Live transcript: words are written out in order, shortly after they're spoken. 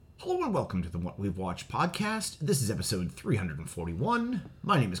Hello and welcome to the What We've Watched podcast. This is episode 341.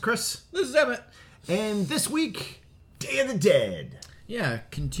 My name is Chris. This is Emmett. And this week, Day of the Dead. Yeah,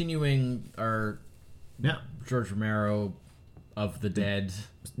 continuing our George Romero of the Dead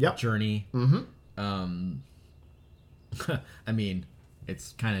journey. Mm-hmm. I mean,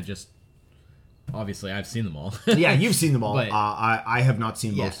 it's kind of just... Obviously, I've seen them all. Yeah, you've seen them all. But, I have not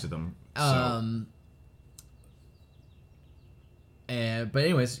seen most of them. So. But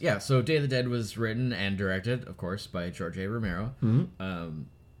anyways, yeah, so Day of the Dead was written and directed, of course, by George A. Romero. Mm-hmm.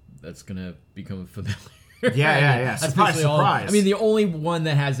 That's going to become familiar. Yeah. Surprise. I mean, the only one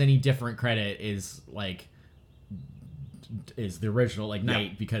that has any different credit is the original,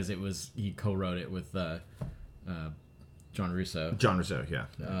 Night, because he co-wrote it with John Russo. Yeah.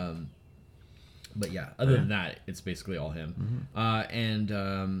 But yeah, other than that, it's basically all him. Mm-hmm.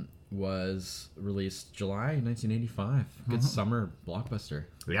 And was released July 1985. Good summer blockbuster.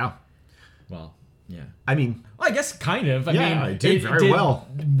 Yeah. Well, yeah. I mean... Well, I guess kind of. I mean, it did very well.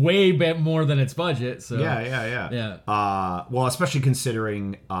 Way bit more than its budget. So Yeah. Well, especially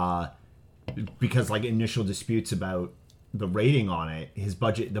considering because initial disputes about the rating on it,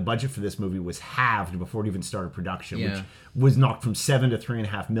 the budget for this movie was halved before it even started production, which was knocked from $7 to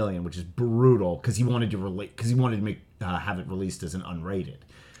 $3.5 million, which is brutal because he wanted to have it released as an unrated.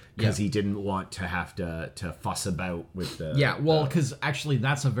 Because he didn't want to have to fuss about with the... Yeah, well, because actually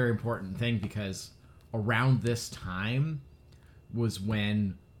that's a very important thing, because around this time was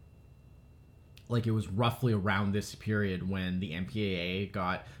when... it was roughly around this period when the MPAA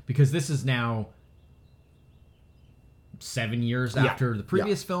got... Because this is now 7 years after the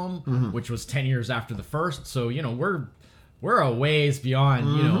previous film, which was 10 years after the first. So, we're a ways beyond,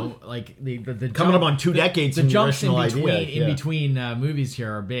 the coming up on 2 decades. The jumps in between movies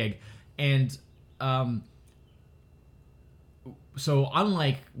here are big, and so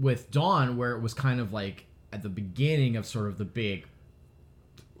unlike with Dawn, where it was kind of at the beginning of sort of the big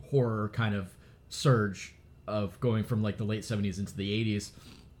horror kind of surge of going from the late 70s into the 80s,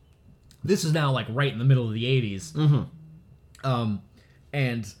 this is now right in the middle of the 80s,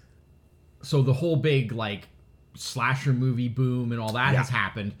 and so the whole big slasher movie boom and all that has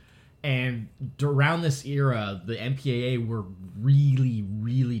happened, and around this era the MPAA were really,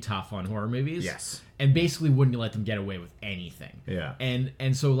 really tough on horror movies, and basically wouldn't let them get away with anything,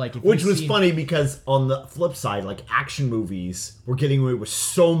 and so which was funny because on the flip side, action movies were getting away with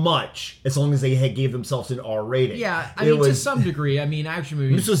so much as long as they gave themselves an R rating. To some degree. I mean, action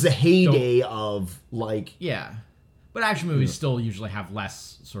movies, this was the heyday of but action movies still usually have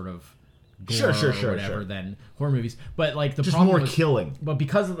less sort of gore or whatever than horror movies, but the just problem more killing. But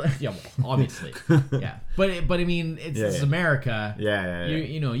because of obviously, But I mean, it's America.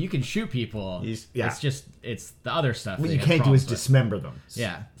 You can shoot people. It's just it's the other stuff. What you can't do is dismember them.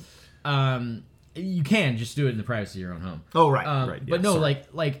 You can just do it in the privacy of your own home. Oh right. But no,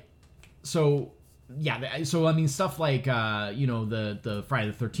 so. Yeah, so I mean, stuff like the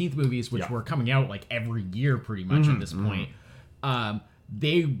Friday the 13th movies, which were coming out every year pretty much at this point.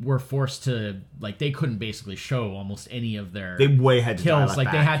 They were forced to they couldn't basically show almost any of their kills. They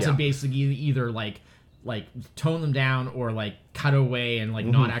had to basically either tone them down or cut away and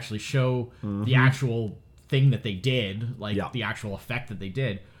not actually show the actual thing that they did, the actual effect that they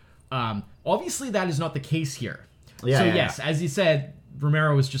did. Obviously, that is not the case here. Yes, as you said,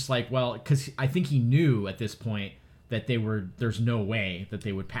 Romero was just because I think he knew at this point that there's no way that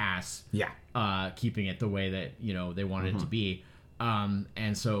they would pass keeping it the way that they wanted it to be.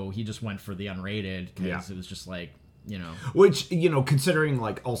 And so he just went for the unrated because it was just which considering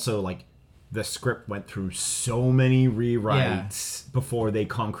also the script went through so many rewrites before they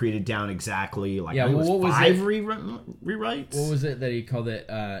concreted down exactly what was five rewrites. What was it that he called it?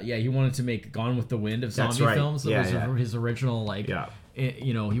 He wanted to make Gone with the Wind of zombie films. That was his original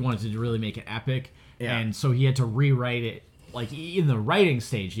he wanted to really make it epic, and so he had to rewrite it in the writing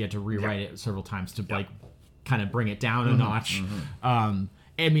stage. He had to rewrite it several times to kind of bring it down a notch. I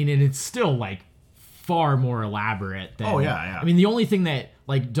mean, and it's still far more elaborate than... I mean, the only thing that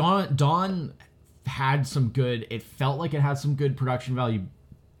Dawn had some good... It felt like it had some good production value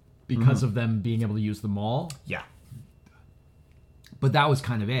because of them being able to use the mall. But that was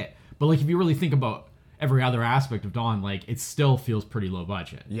kind of it. But if you really think about every other aspect of Dawn, it still feels pretty low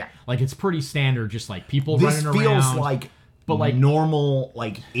budget. It's pretty standard, just people running around. This feels normal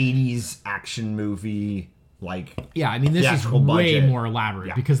 80s action movie. I mean, this is way more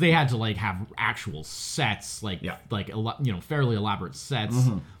elaborate because they had to have actual sets, fairly elaborate sets,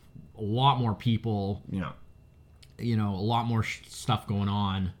 a lot more people, a lot more stuff going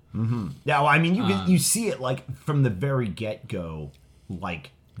on. Yeah, well, I mean, you see it from the very get go,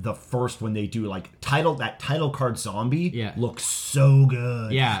 the first when they do like that title card zombie looks so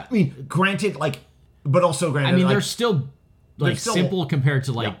good. Yeah. I mean, granted, like, but also granted, I mean, like, they're still like simple compared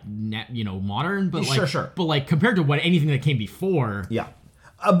to like modern, but like but like compared to anything that came before. Yeah.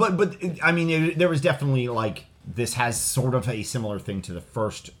 But I mean, there was definitely like, this has sort of a similar thing to the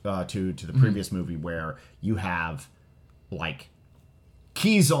first to the previous movie, where you have like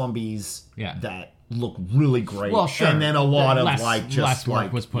key zombies that look really great. Well, sure. And then a lot of like just less work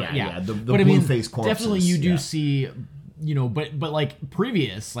like was put. the but blue face corpses. Definitely, you do see, but like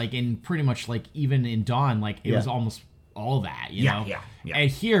previous, like in pretty much like even in Dawn, like it was almost all that, you know. Yeah.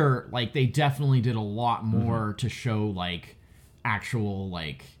 And here, like they definitely did a lot more to show like actual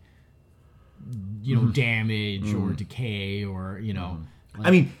like damage or decay or like,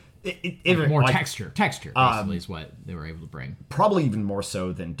 I mean, more like, texture basically is what they were able to bring. Probably even more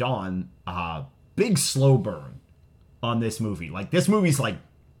so than Dawn. Big slow burn on this movie. Like, this movie's like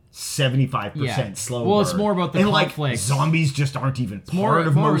 75% slow burn. Well, it's more about the conflict. Like, zombies just aren't even part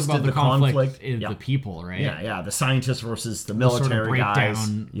of most of the conflict. The people, right? Yeah. The scientists versus the military guys.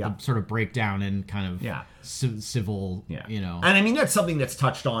 The sort of breakdown and kind of civil, And I mean, that's something that's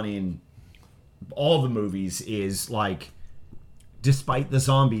touched on in all the movies, is like, despite the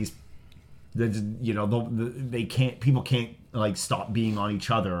zombies, people can't like stop being on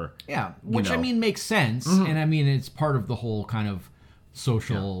each other. Yeah, which I mean makes sense, and I mean it's part of the whole kind of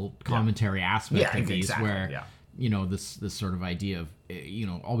social commentary aspect of these, where this sort of idea of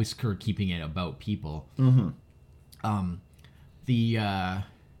always sort of keeping it about people.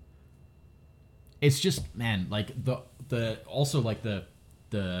 It's just, man, like the also like the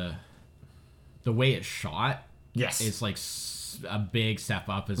way it's shot. Yes, it's like a big step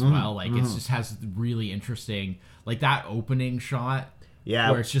up as well. Like it just has really interesting, like that opening shot.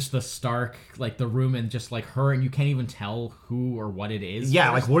 Yeah, where it's just the stark, like the room, and just like her, and you can't even tell who or what it is.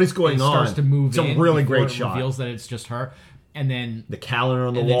 Yeah, like what is going on? Starts to move. It's a really great shot. Reveals that it's just her, and then the calendar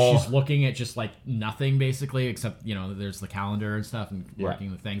on the wall. And then she's looking at just like nothing basically, except there's the calendar and stuff, and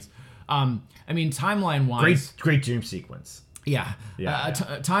working with things. I mean, timeline wise, great dream sequence. Yeah.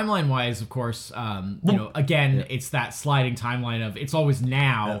 Timeline wise, of course, again, it's that sliding timeline of it's always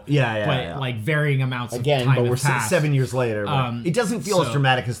now. But like varying amounts of time. But we're passed. 7 years later. It doesn't feel as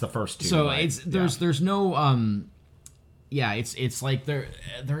dramatic as the first two. So there's no it's like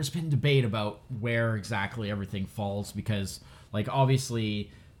there's been debate about where exactly everything falls, because like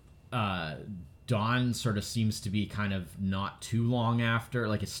obviously Dawn sort of seems to be kind of not too long after,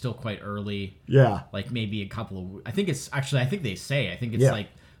 like it's still quite early. Yeah. Like maybe a couple of, I think they say like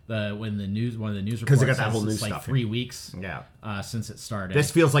one of the news reports, because they got that whole news stuff, like 3 weeks. Since it started.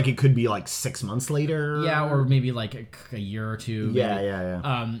 This feels like it could be like 6 months later. Yeah, or maybe like a year or two.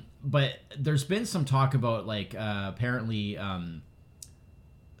 Yeah. But there's been some talk about like apparently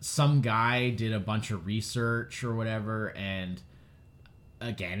some guy did a bunch of research or whatever, and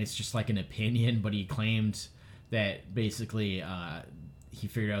again, it's just like an opinion, but he claimed that basically he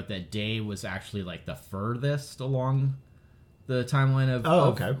figured out that Day was actually like the furthest along the timeline of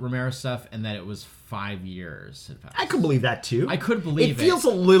Romero's stuff, and that it was 5 years had passed. I could believe that too. I could believe it. It feels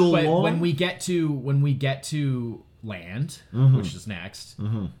a little long. When we get to Land, which is next,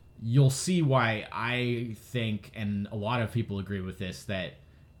 you'll see why I think, and a lot of people agree with this, that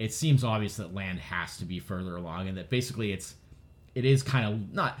it seems obvious that Land has to be further along, and that basically it is kind of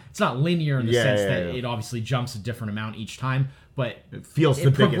it's not linear in the sense that it obviously jumps a different amount each time, but it feels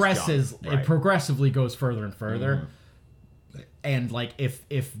it progresses. Right. It progressively goes further and further, and like if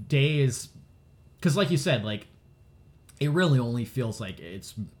Day is, because like you said, like it really only feels like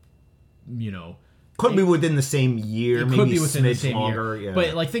it's could be within the same year, maybe could be within the same longer, year. Yeah.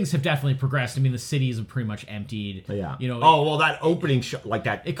 But like things have definitely progressed. I mean, the cities have pretty much emptied. Yeah. That opening shot, like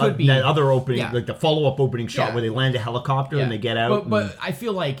that. It could be that other opening, like the follow-up opening shot where they land a helicopter and they get out. But I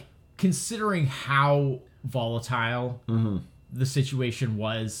feel like, considering how volatile the situation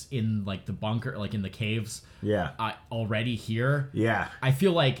was in like the bunker, like in the caves, already here. Yeah. I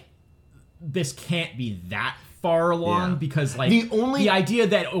feel like this can't be that far along, because like the idea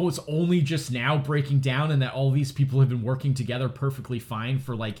that it was only just now breaking down and that all these people have been working together perfectly fine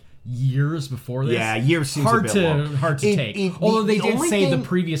for like years before this. Yeah, years seems hard a bit long. Hard to take. Although they did say the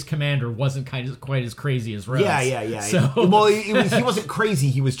previous commander wasn't quite as crazy as Rose. Yeah. So well, he wasn't crazy.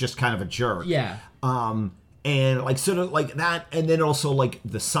 He was just kind of a jerk. Yeah. And like sort of like that, and then also like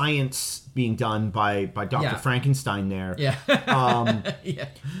the science being done by Dr. Frankenstein there. Yeah. Felt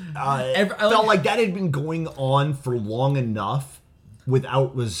like that had been going on for long enough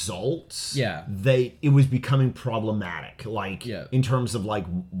without results, Yeah. it was becoming problematic. Like, in terms of like,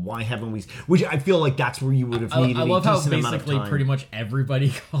 why haven't we? Which I feel like that's where you would have needed. I love a how decent amount of basically time. pretty much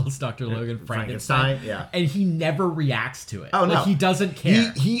everybody calls Dr. Logan Frankenstein. Yeah. And he never reacts to it. Oh no, like, he doesn't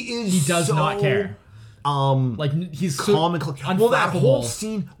care. He does not care. Like he's calm and unflappable. well, that whole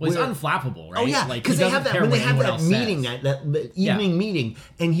scene. Well, he's unflappable, right? Oh yeah, like, because they have that when they have that meeting, says. that evening meeting,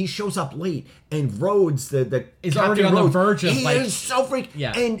 and he shows up late, and Rhodes, the is Captain already on Rhodes, the verge of he is so freaked.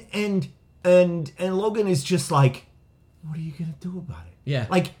 Yeah. And Logan is just like, what are you gonna do about it? Yeah.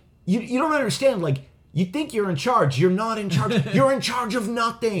 Like you don't understand. Like, you think you're in charge. You're not in charge. You're in charge of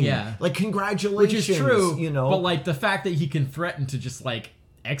nothing. Yeah. Like, congratulations. Which is true. You know. But like the fact that he can threaten to just like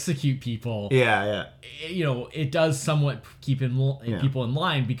execute people. Yeah. You know, it does somewhat keep people in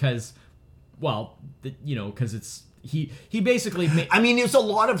line because, well, because it's he basically. I mean, there's a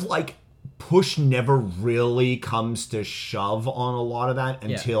lot of like. Push never really comes to shove on a lot of that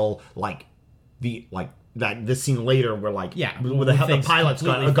until like this scene later where like where the pilot's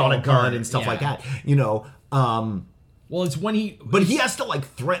got a gun and stuff like that, you know. Well, it's when he has to like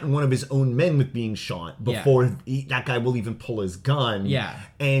threaten one of his own men with being shot before that guy will even pull his gun. Yeah,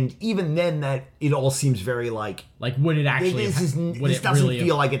 and even then, that it all seems very like would it actually? This doesn't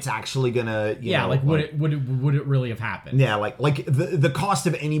feel like it's actually gonna. You know, like would it really have happened? Yeah, like the cost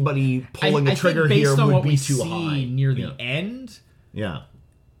of anybody pulling the trigger here would what be we too see high near the end. Yeah,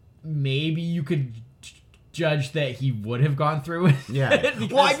 maybe you could judge that he would have gone through it. Yeah.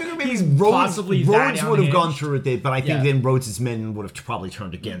 Well, I think maybe Rhodes would have gone through it, but I think then Rhodes' men would have probably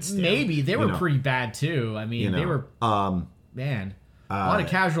turned against him. Maybe. They were pretty bad, too. I mean, they were... man, a lot of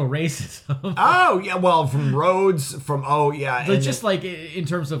casual racism. Oh, yeah, well, from Rhodes, But just, like, in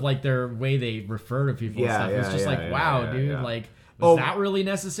terms of, like, their way they refer to people and stuff, it's just wow, dude, like, was that really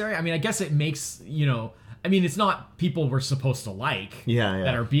necessary? I mean, I guess it makes, I mean, it's not people we're supposed to like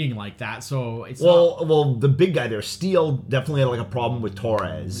that are being like that, so it's Well, the big guy there, Steele, definitely had like a problem with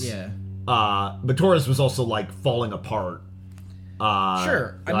Torres. Yeah. But Torres was also like falling apart.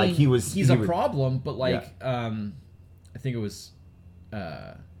 Sure. I mean, he's a problem, but like, I think it was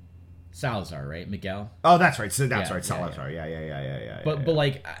Salazar, right? Miguel? Oh, that's right. So that's right. Salazar. Yeah. But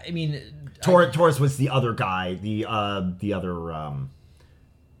like, I mean... Torres was the other guy, the other...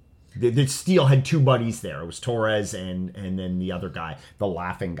 The Steele had two buddies there. It was Torres and then the other guy, the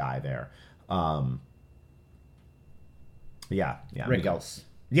laughing guy there. Rickles.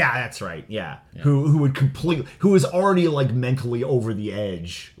 Yeah, that's right. Yeah. Who was already like mentally over the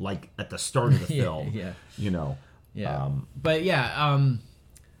edge, like at the start of the film. Yeah. You know. Yeah.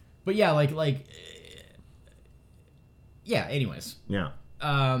 Anyways. Yeah.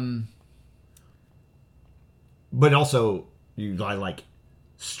 But also like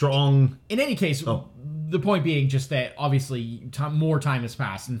strong. In any case, the point being just that obviously more time has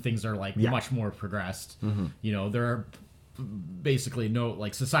passed and things are like much more progressed. Mm-hmm. You know, there are basically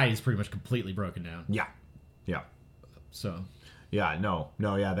society is pretty much completely broken down. Yeah. So. Yeah. No.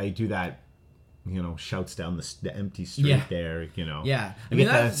 They do that. Shouts down the empty street there. Yeah. I mean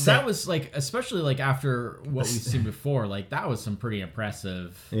that was like, especially like after what we've seen before, like that was some pretty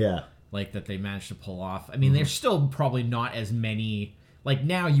impressive. Yeah. Like that they managed to pull off. I mean, there's still probably not as many. Like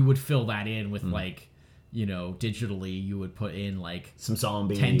now you would fill that in with like, digitally you would put in like some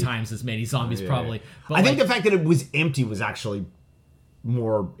zombies, 10 times as many zombies probably. But I think the fact that it was empty was actually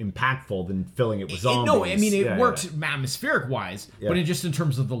more impactful than filling it with zombies. No, I mean it worked atmospheric wise, but just in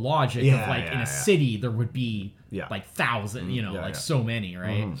terms of the logic of like in a city there would be like thousands, so many,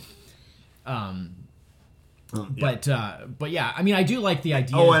 right? But yeah, I mean I do like the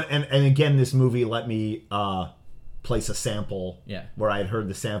idea. Oh, and again, this movie let me place a sample where I had heard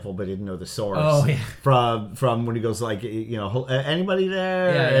the sample but didn't know the source. Oh, yeah. From when he goes like, anybody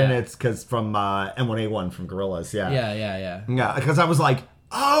there? And it's because from M1A1 from Gorillaz. Yeah, because I was like,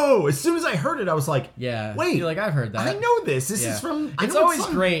 as soon as I heard it, I was like, wait, you're like, I've heard that. I know this. This is from... It's always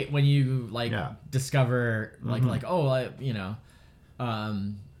great when you like discover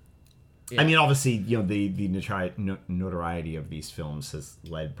I mean, obviously, the notoriety of these films has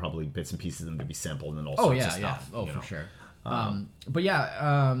led probably bits and pieces of them to be sampled and all sorts of stuff. For sure.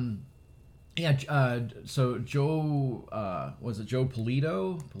 So Joe, was it Joe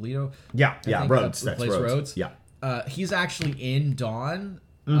Polito? Yeah, Rhodes. That's Rhodes. Yeah. He's actually in Dawn,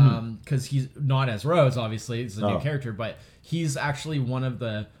 because he's not as Rhodes, obviously. It's a new character, but he's actually one of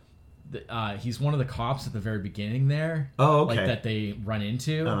the he's one of the cops at the very beginning there. Oh, okay. Like that they run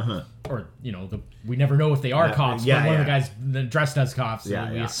into, or we never know if they are cops. But one of the guys dressed as cops, we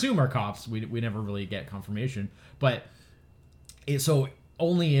assume are cops. We never really get confirmation, but so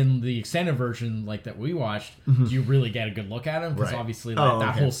only in the extended version like that we watched do you really get a good look at him, because obviously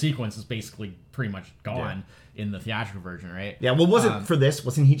that whole sequence is basically pretty much gone in the theatrical version, right? Yeah, well,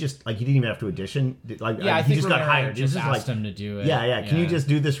 wasn't he just like, he didn't even have to audition? Like, I he think just got hired. Just asked him to do it. Yeah. Can you just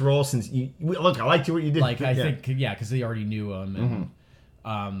do this role since look, I liked what you did. Like, I think, because they already knew him.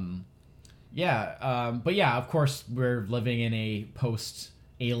 And, but yeah, of course, we're living in a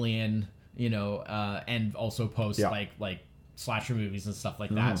post-Alien, and also post like slasher movies and stuff like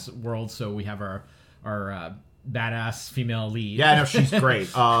that world. So we have our badass female lead. Yeah, no, she's great.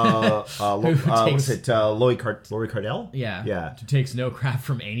 What is it? Laurie Cardell? Yeah. Who takes no crap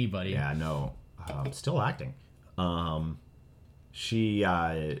from anybody. Yeah, no. Still acting. She,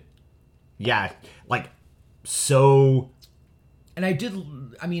 like, so... And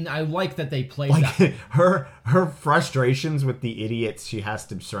I like that they played like that. her frustrations with the idiots she has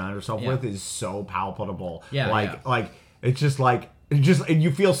to surround herself with is so palpable. Like it's just like and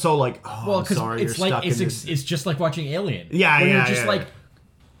you feel so like, I'm sorry, it's you're like stuck in this. it's just like watching Alien. You're just like,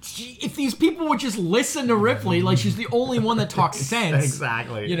 if these people would just listen to Ripley, like she's the only one that talks sense.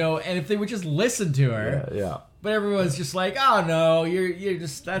 Exactly. And if they would just listen to her. Yeah. But everyone's just like, oh no, you're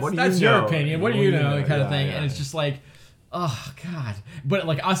just that's your opinion. What do you know? Kind of thing. And it's just like, oh god. But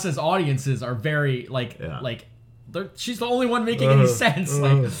like us as audiences are very like she's the only one making any sense.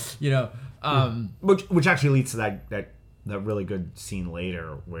 Which actually leads to that really good scene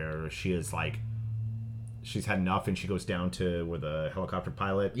later where she is like, she's had enough and she goes down to where the helicopter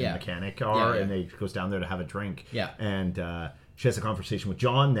pilot and mechanic are, and they goes down there to have a drink. And she has a conversation with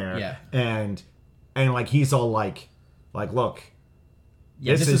John there. And like he's all like look,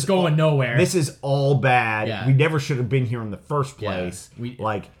 this is going nowhere. This is all bad. We never should have been here in the first place.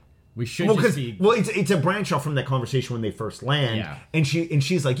 We should just be... Well, it's a branch off from that conversation when they first land. And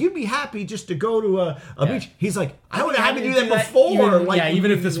she's like, you'd be happy just to go to a beach. He's like, I would have had to do that before.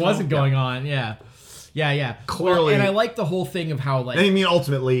 Even if this wasn't going on. Yeah. Clearly. Well, and I like the whole thing of how, like... I mean,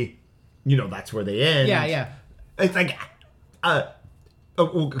 ultimately, that's where they end. It's like...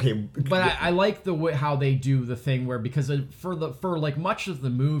 okay. But I like the way how they do the thing where, because for like much of the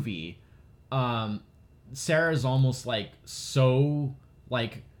movie, Sarah's almost like so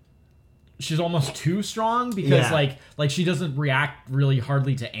like... She's almost too strong because like she doesn't react really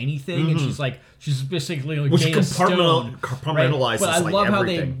hardly to anything, and she's basically like made of stone. Compartmentalizes. But I love how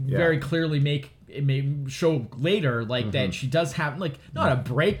they everything. very clearly show later like that she does have like not a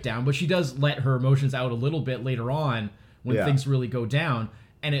breakdown, but she does let her emotions out a little bit later on when things really go down,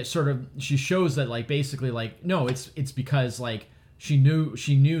 and it sort of she shows that like basically like no, it's because like she knew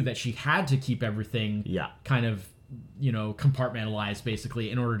that she had to keep everything kind of compartmentalized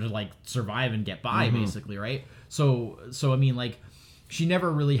basically in order to like survive and get by basically, right? So I mean like she never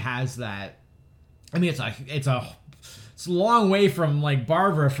really has that. I mean it's a long way from like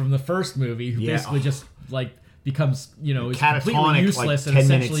Barbara from the first movie who basically just like becomes is completely useless and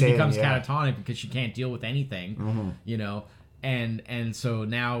essentially becomes catatonic because she can't deal with anything, and so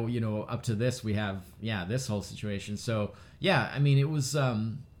now up to this we have this whole situation. So I mean it was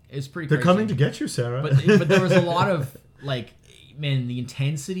it's pretty They're crazy. coming to get you, Sarah. But there was a lot of like, man, the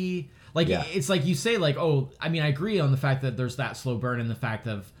intensity. Like it's like you say, like, oh, I mean, I agree on the fact that there's that slow burn and the fact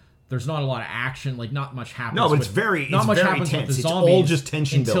of there's not a lot of action, like not much happens. No, but it's very happens tense. with the It's zombies all just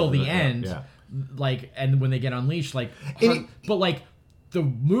tension until building. the end. Like, and when they get unleashed, like, but like the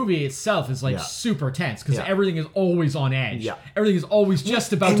movie itself is like super tense because everything is always on edge. Everything is always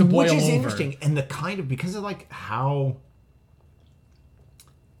just about to boil over. Which is interesting, and the kind of because of like how.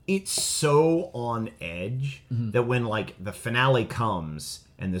 It's so on edge that when like the finale comes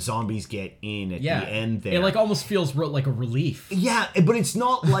and the zombies get in at the end there, it like almost feels like a relief. Yeah, but it's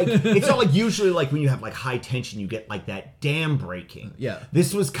not like usually like when you have like high tension you get like that dam breaking. Yeah,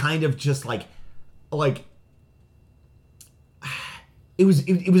 this was kind of just like it was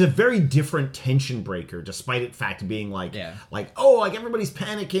a very different tension breaker, despite it fact being like everybody's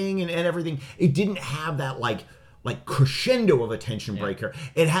panicking and everything. It didn't have that like crescendo of a tension breaker.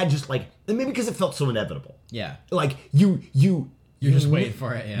 It had just like, maybe because it felt so inevitable. Yeah. Like you're just waiting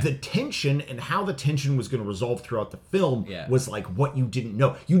for it. Yeah. The tension and how the tension was going to resolve throughout the film was like what you didn't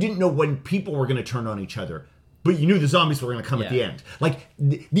know. You didn't know when people were going to turn on each other, but you knew the zombies were going to come at the end. Like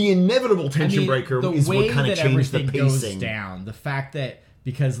the inevitable tension breaker is what kind of changed the pacing. Goes down. The fact that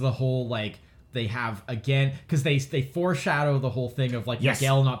because the whole like they have again because they foreshadow the whole thing of like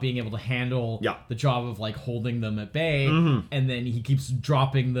Miguel not being able to handle the job of like holding them at bay, and then he keeps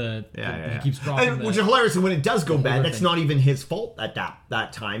dropping he keeps dropping which is hilarious. And when it does go bad, that's not even his fault at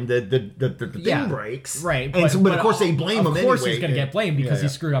that time. The thing breaks, right? But of course they blame him. Of course he's gonna get blamed because he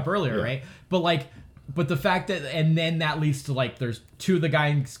screwed up earlier, right? But like But the fact that, and then that leads to like, there's 2 of the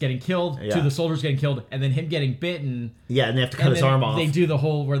guys getting killed, 2 of the soldiers getting killed, and then him getting bitten. Yeah, and they have to cut his arm off. They do the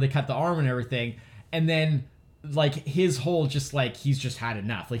whole where they cut the arm and everything, and then like his whole just like he's just had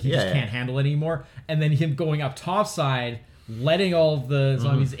enough, like he just can't handle it anymore, and then him going up topside, letting all of the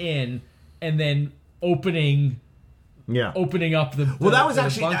zombies in, and then opening up the well, that was the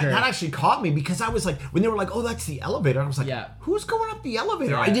actually that actually caught me, because I was like, when they were like, oh, that's the elevator, I was like, who's going up the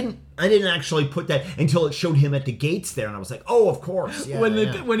elevator? I didn't actually put that until it showed him at the gates there, and I was like, oh, of course. When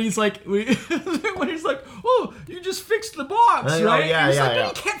he's like when he's like, oh, you just fixed the box, right? He's like, no,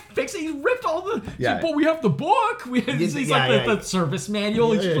 you can't fix it. He ripped all the but we have the book. He's like the service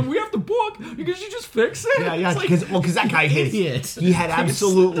manual. But we have the book because you just fix it. Because that guy he had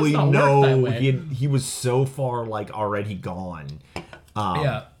absolutely he was so far like already gone.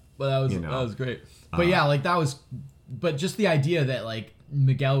 But that was great. But like that was, but just the idea that like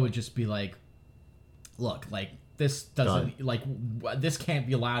Miguel would just be like, look, like this doesn't like this can't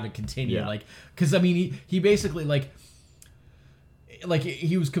be allowed to continue, like, because I mean he basically like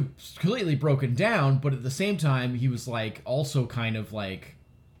he was completely broken down, but at the same time he was like also kind of like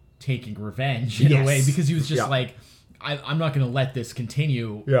taking revenge in a way, because he was just like, I'm not gonna let this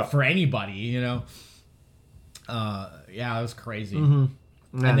continue for anybody, you know. It was crazy. And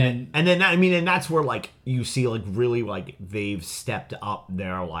then I mean, and that's where like you see like really like they've stepped up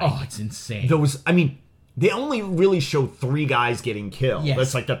their like, it's insane. They only really show 3 guys getting killed.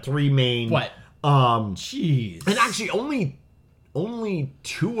 That's like the 3 main. But jeez, and actually only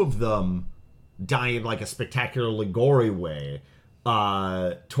 2 of them die in like a spectacularly gory way.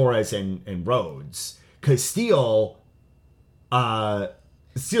 Torres and Rhodes, because Steele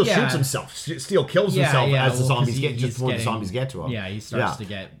shoots himself. Steele kills himself as the zombies before the zombies get to him. Yeah, he starts to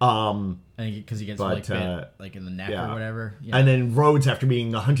get. I think because he gets like bit, like in the neck or whatever. Yeah. And then Rhodes, after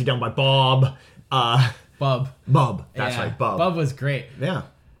being hunted down by Bob. Bub. That's right, Bub. Bub was great. Yeah.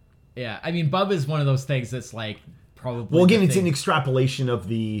 Yeah, I mean, Bub is one of those things that's like probably. Well, again, it's an extrapolation of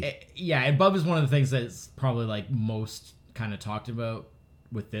the. And Bub is one of the things that's probably like most kind of talked about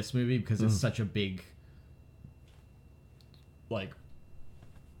with this movie, because it's such a big like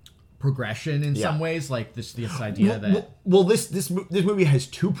progression in some ways, like this idea this movie has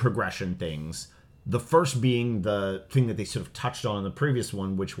 2 progression things. The first being the thing that they sort of touched on in the previous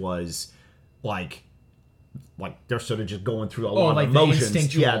one, which was like they're sort of just going through a lot of emotions.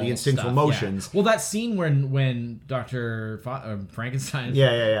 The instinctual motions. Well, that scene when Dr. Frankenstein,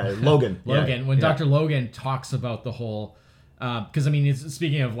 Logan, when Dr. Logan talks about the whole. Because I mean,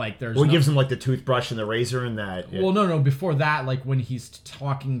 speaking of like, there's. Well, he gives him like the toothbrush and the razor and that. Yeah. Well, no. Before that, like when he's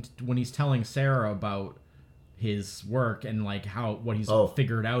telling Sarah about his work and like what he's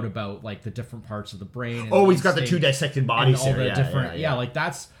figured out about like the different parts of the brain. And he's got the 2 dissected bodies. And all the different, like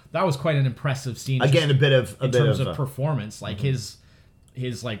that was quite an impressive scene. Again, in terms of performance, like his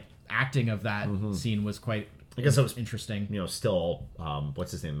like acting of that scene was quite. I guess it was interesting. You know, still,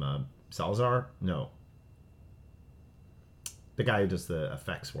 what's his name? Salazar? No. The guy who does the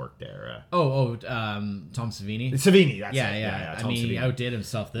effects work there. Tom Savini. Savini, that's it. Yeah. I mean, Savini. He outdid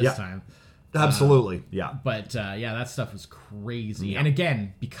himself this time. Absolutely, But that stuff was crazy. Yeah. And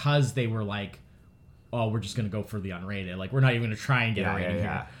again, because they were like, oh, we're just going to go for the unrated. Like, we're not even going to try and get a rating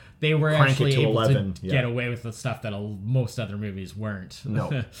here. They were actually able 11. to get away with the stuff that most other movies weren't.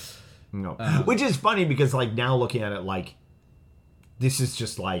 No. Which is funny because, like, now looking at it, like, this is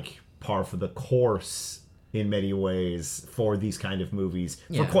just, like, par for the course in many ways for these kind of movies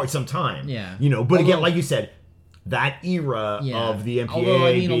for quite some time. Yeah. You know, but again, like you said, that era of the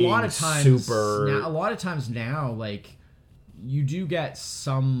MPAA being a lot of times now, like, you do get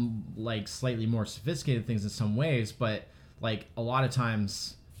some, like, slightly more sophisticated things in some ways, but, like, a lot of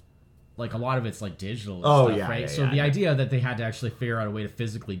times, like, a lot of it's, like, digital and stuff, right? So the idea that they had to actually figure out a way to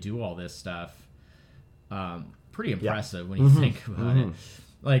physically do all this stuff, pretty impressive when you think about it.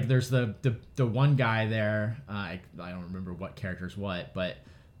 Like, there's the one guy there, I don't remember what character's what, but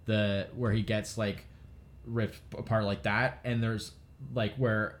where he gets, like, ripped apart like that, and there's, like,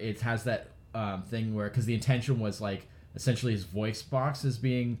 where it has that thing where, because the intention was, like, essentially his voice box is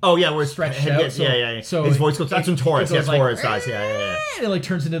being where stretched out. So his voice goes, that's when Torres dies, and it, like,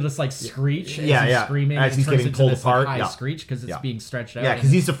 turns into this, like, screech as he's screaming, as he's getting pulled apart, like, high screech, because it's being stretched out. Yeah, because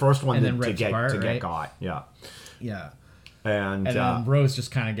he's the first one to get got. Yeah. And then Rose just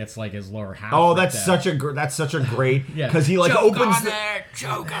kind of gets like his lower half. Oh, that's such a great because he like opens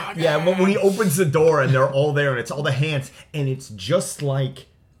choke on it. Yeah, when he opens the door and they're all there and it's all the hands and it's just like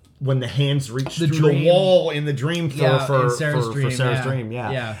when the hands reach through dream. the wall in the dream for Sarah's dream,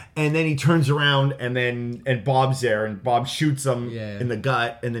 yeah. And then he turns around and Bob's there, and Bob shoots him in the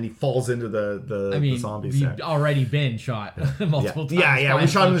gut, and then he falls into the zombie set. He'd already been shot multiple times. Yeah. We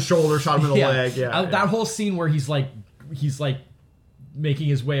shot him in the shoulder, shot him in the leg. That whole scene where he's like making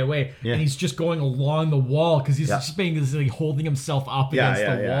his way away, and he's just going along the wall because he's just being like, holding himself up against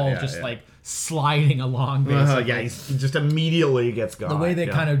the wall, like sliding along. Basically. He just immediately gets gone. The way they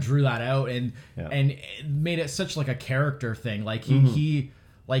kind of drew that out and it made it such like a character thing. Like he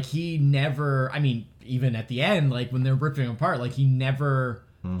never. I mean, even at the end, like when they're ripping him apart, like he never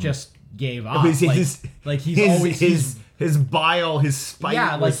just gave up. He's always his bile, his spite.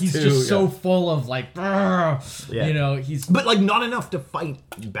 Yeah, like he's just so full of like, you know, but like not enough to fight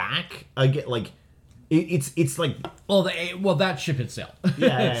back. I get like, it's like, well, that ship had sailed.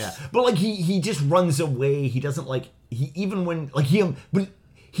 yeah. But like he just runs away. He doesn't like but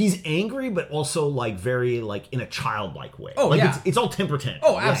he's angry, but also like very like in a childlike way. Oh, like it's all temper tantrum.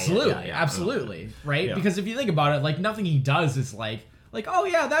 Oh, absolutely, absolutely, right? Yeah. Because if you think about it, like nothing he does is like, oh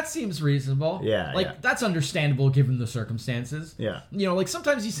yeah, that seems reasonable. Yeah. That's understandable given the circumstances. Yeah. You know, like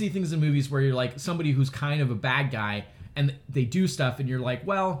sometimes you see things in movies where you're like somebody who's kind of a bad guy and they do stuff and you're like,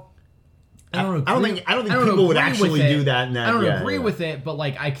 well, I don't think people would actually do that. I don't agree with it, but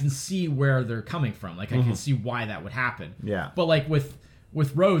like I can see where they're coming from. Like I can see why that would happen. Yeah. But like with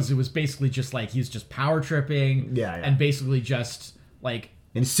Rhodes, it was basically just like he's just power tripping. Yeah. And basically just like.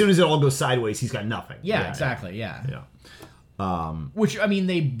 And as soon as it all goes sideways, he's got nothing. Yeah, exactly. Yeah. Which, I mean,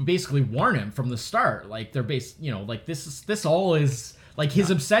 they basically warn him from the start. Like they're like this all is like his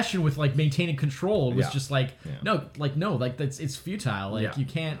obsession with like maintaining control was just like no, that's it's futile. Like you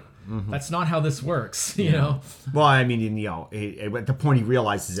can't. That's not how this works. You know. Well, I mean, you know, at the point he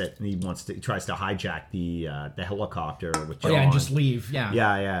realizes it, and he tries to hijack the helicopter with John. And just leave. Yeah.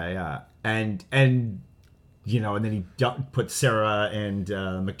 Yeah. And you know, and then he puts Sarah and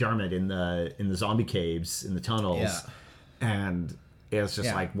McDermott in the zombie caves in the tunnels. Yeah. And it's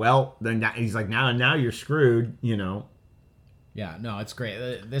just like, well, then he's like, now you're screwed, you know. Yeah, no, it's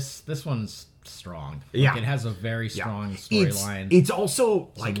great. This one's strong. Yeah, like, it has a very strong storyline. It's also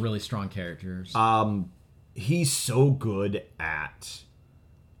like really strong characters. He's so good at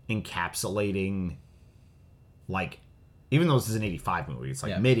encapsulating, like, even though this is an '85 movie, it's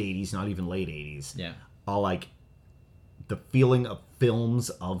like mid '80s, not even late '80s. Yeah, like the feeling of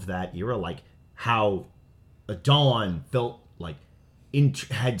films of that era, like how Dawn felt like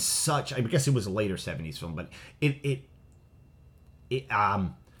had such, I guess it was a later 70s film, but it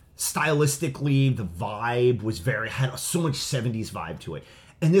stylistically the vibe was had so much 70s vibe to it,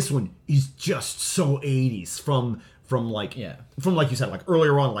 and this one is just so 80s from like you said, like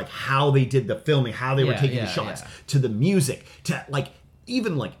earlier on, like how they did the filming, how they were taking the shots, to the music, to like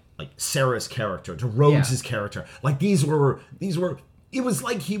even like Sarah's character, to Rhodes's character, like these were it was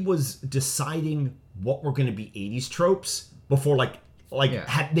like he was deciding what were going to be 80s tropes before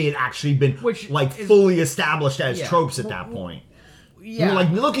they had actually been fully established as tropes at that point. Yeah. You know, like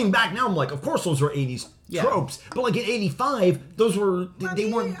looking back now, I'm like, of course those were 80s tropes, but like in '85, those were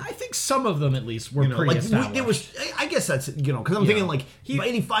they weren't. I think some of them at least were pretty established. I guess that's because I'm thinking like by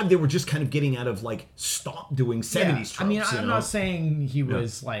 '85 they were just kind of getting out of like stop doing '70s tropes. I mean, I'm not saying he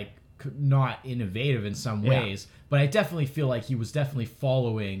was like not innovative in some ways, but I definitely feel like he was definitely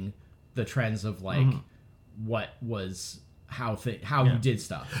following the trends of like what was how he did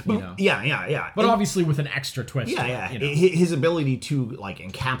stuff, you know. Yeah. But obviously with an extra twist. Yeah. You know? His ability to like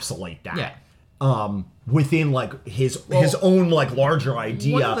encapsulate that. Within like his own like larger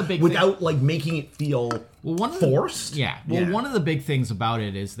idea without like making it feel forced. One of the big things about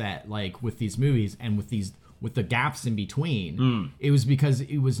it is that like with these movies and with the gaps in between, it was because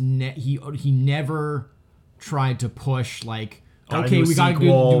it was he never tried to push like, okay, we gotta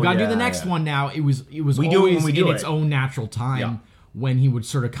do the next one now. It was always in its own natural time when he would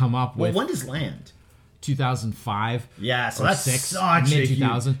sort of come up with. Well, when does Land? 2005. Yeah, so that's such mid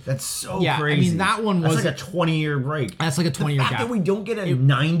 2000. That's so crazy. I mean, that one was like a 20-year break. That's like a 20-year gap. The fact that we don't get a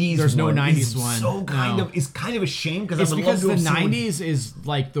 90s. There's no 90s is one. So it's kind of a shame because it's because the 90s is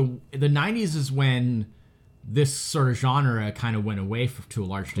like the 90s is when this sort of genre kind of went away to a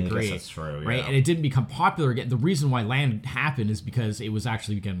large degree. I guess that's true, right? And it didn't become popular again. The reason why Land happened is because it was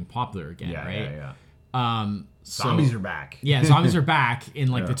actually becoming popular again, right? Yeah. Zombies are back. Yeah, zombies are back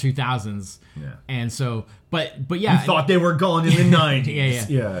in like the 2000s. Yeah. And so, but yeah. You thought they were gone in the 90s.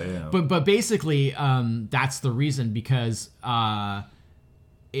 Yeah. But basically, that's the reason because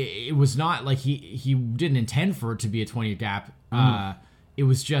it was not like he didn't intend for it to be a 20-year gap. It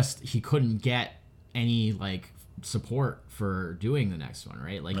was just he couldn't get any like support for doing the next one,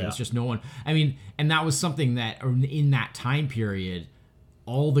 right? Like it was just no one. I mean, and that was something that in that time period,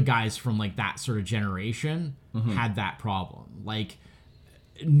 all the guys from like that sort of generation had that problem. Like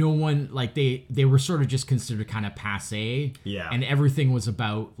no one, like they were sort of just considered kind of passé. Yeah. And everything was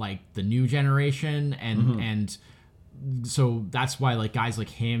about like the new generation and so that's why like guys like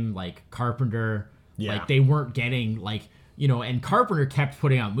him, like Carpenter, like they weren't getting like, you know, and Carpenter kept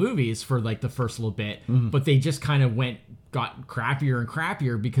putting out movies for like the first little bit, but they just kind of got crappier and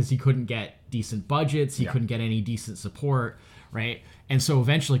crappier because he couldn't get decent budgets. He couldn't get any decent support. Right. And so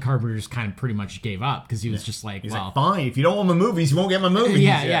eventually Carpenter just kind of pretty much gave up because he was just like, He's well, like, fine, if you don't want my movies, you won't get my movies.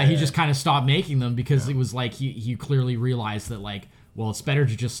 Yeah. He just kind of stopped making them because it was like he clearly realized that like, well, it's better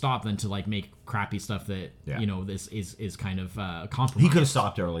to just stop than to like make crappy stuff that, you know, this is kind of compromised. He could have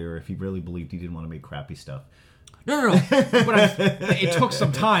stopped earlier if he really believed he didn't want to make crappy stuff. No. But it took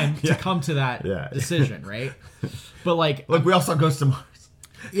some time to come to that decision, right? But like we all saw Ghost of Mars.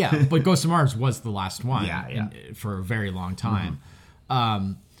 Yeah, but Ghost of Mars was the last one for a very long time.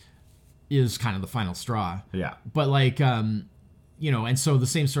 It was kind of the final straw. Yeah. But like, you know, and so the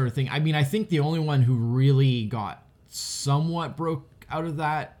same sort of thing. I mean, I think the only one who really got somewhat broke out of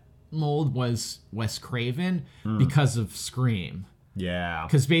that mold was Wes Craven because of Scream. Yeah.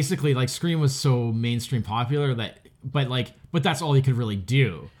 Because basically, like, Scream was so mainstream popular but that's all he could really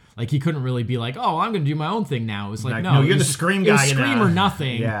do. Like, he couldn't really be like, oh, I'm going to do my own thing now. It was like, no, you're the Scream guy. It was Scream or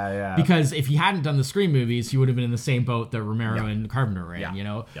nothing. Yeah. Because if he hadn't done the Scream movies, he would have been in the same boat that Romero and Carpenter were in, you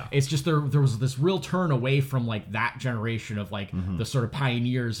know? Yeah. It's just there was this real turn away from, like, that generation of, like, the sort of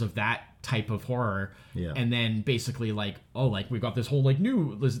pioneers of that type of horror. Yeah. And then basically, like, oh, like, we got this whole, like,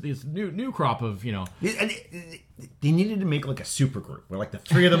 this new crop of, you know... And they needed to make, like, a super group where, like, the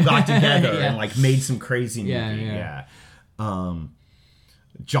three of them got together and, like, made some crazy movie. Yeah.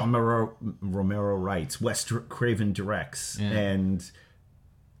 John Romero writes, Wes Craven directs, and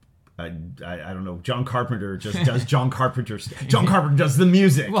I don't know, John Carpenter just does John Carpenter does the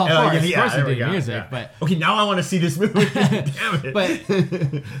music. Well, of course he did music, but... Okay, now I want to see this movie. Damn it. But,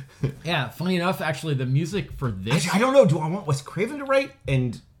 yeah, funny enough, actually, the music for this... Actually, I don't know, do I want Wes Craven to write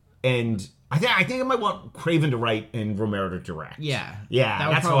and I think I might want Craven to write and Romero to direct. Yeah. Yeah, that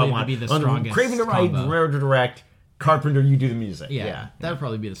would that's probably what I want. Be the strongest Craven to write, combo. Romero to direct, Carpenter, you do the music. Yeah. That would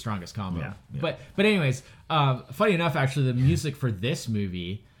probably be the strongest combo. Yeah. But anyways, funny enough, actually, the music for this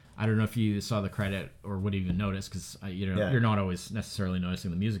movie, I don't know if you saw the credit or would even notice because you're not always necessarily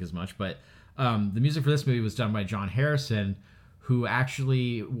noticing the music as much, but the music for this movie was done by John Harrison, who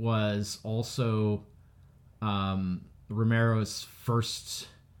actually was also Romero's first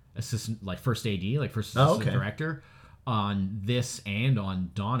assistant, like first AD, like first assistant director on this and on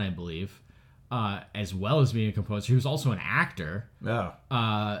Dawn, I believe. As well as being a composer, he was also an actor. Oh,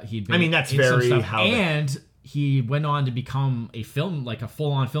 he'd been. That's very how. And he went on to become a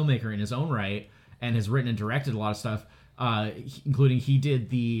full-on filmmaker in his own right, and has written and directed a lot of stuff, including he did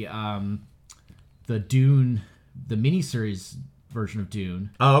the Dune, the miniseries version of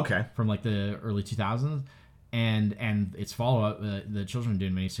Dune. Oh, okay. From like the early 2000s, and its follow-up, the Children of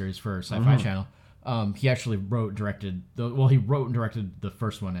Dune miniseries for Sci-Fi Channel. He actually wrote and directed the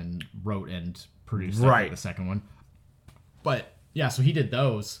first one and wrote and produced the second one. But yeah, so he did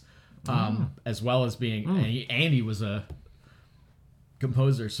those as well as being and he was a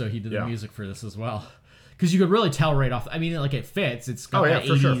composer, so he did the music for this as well. Because you could really tell right off. I mean, like it fits. It's got that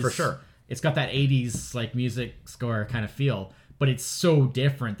 80s, for sure. It's got that 80s like music score kind of feel. But it's so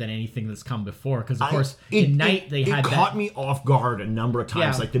different than anything that's come before. Because, of course, in Night, they had that... It caught me off guard a number of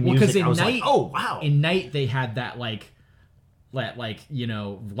times. Like, the music, I was like, oh, wow. In Night, they had that, licensed,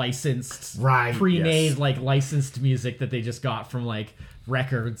 pre-made, licensed music that they just got from,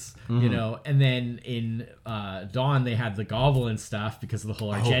 records, you know. And then in Dawn, they had the Goblin stuff because of the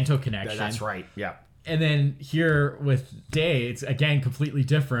whole Argento connection. That's right, yeah. And then here with Day, it's, again, completely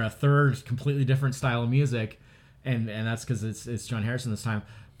different. A third, completely different style of music. And that's because it's John Harrison this time.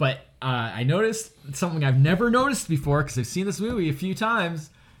 But I noticed something I've never noticed before because I've seen this movie a few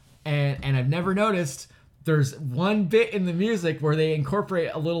times, and I've never noticed there's one bit in the music where they incorporate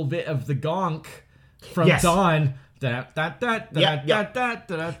a little bit of the gonk from Dawn. It's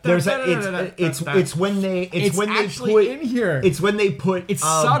when they put in here. It's when they put. It's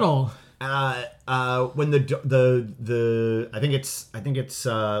subtle. When the I think it's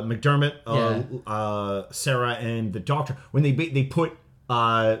McDermott, Sarah, and the doctor, when they put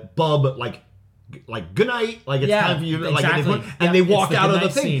Bub like good night, like it's time for you, exactly. And they walk out of the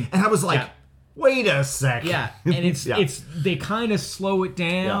thing, scene. and I was like, wait a sec, and it's they kind of slow it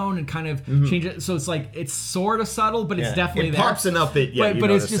down and kind of change it, so it's like it's sort of subtle, but it's definitely it there. pops enough, but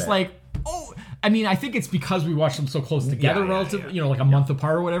it's just like I mean, I think it's because we watched them so close together, relatively, like a month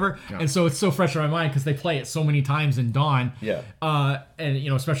apart or whatever, and so it's so fresh in my mind because they play it so many times in Dawn. Yeah. And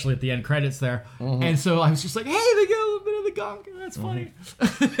especially at the end credits there, and so I was just like, hey, they get a little bit of the gong. That's funny,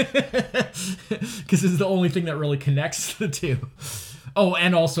 because it's the only thing that really connects the two. Oh,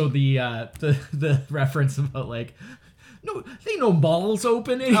 and also the reference about like. No, there ain't no malls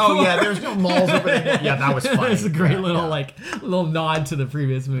open anymore. Oh yeah, there's no malls open anymore. Yeah, that was funny. It's a great little nod to the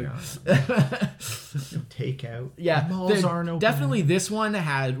previous movie. Takeout. Yeah, malls aren't open. Definitely, this one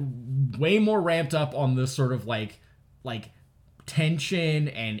had way more ramped up on the sort of like tension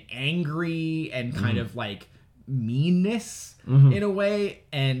and angry and kind of like meanness in a way,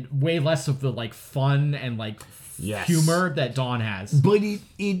 and way less of the like fun and like humor that Dawn has.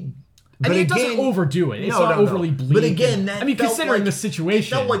 But it doesn't overdo it. It's not overly bleak. But again, considering the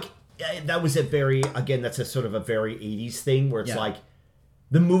situation, it felt like that was that's a sort of a very 80s thing where it's like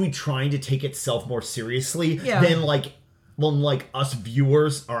the movie trying to take itself more seriously than like us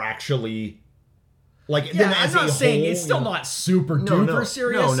viewers are actually like. Yeah, I'm not saying it's still not super duper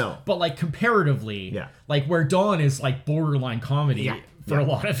serious. No. But like comparatively, like where Dawn is like borderline comedy. Yeah. For a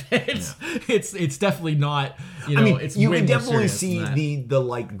lot of it, it's definitely not. It's you way can more definitely serious see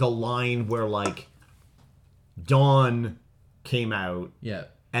the line where like Dawn came out,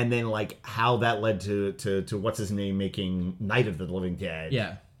 and then like how that led to what's his name making Night of the Living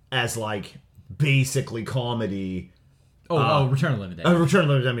Dead, as like basically comedy. Return of the Living Dead. Return of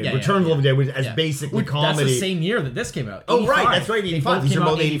the Living Dead. Return of the Living Dead was as basically comedy. That's the same year that this came out. 85. Oh right, that's right, 85. These are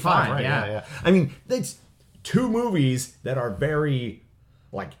both 85, right? Yeah. I mean, that's two movies that are very.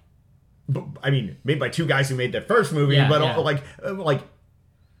 Like, I mean, made by two guys who made their first movie, but like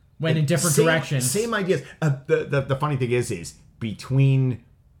went in different directions. Same ideas. The funny thing is between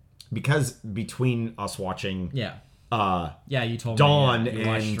us watching, you told Dawn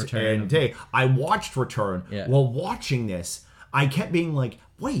me and Day, I watched Return. Yeah. While watching this, I kept being like,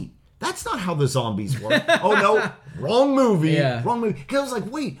 wait. That's not how the zombies work. Oh no, wrong movie. Wrong movie. Because I was like,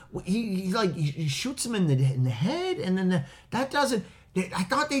 wait, he shoots him in the head, and then that doesn't. I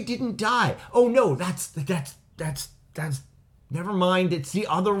thought they didn't die. Oh no, that's never mind. It's the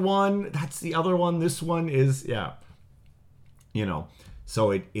other one. That's the other one. This one is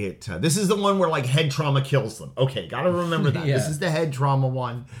So this is the one where like head trauma kills them. Okay, gotta remember that. This is the head trauma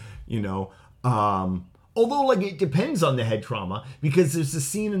one. Although like it depends on the head trauma, because there's a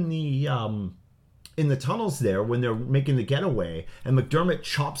scene in the tunnels there when they're making the getaway, and McDermott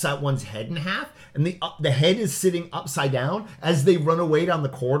chops out one's head in half, and the head is sitting upside down as they run away down the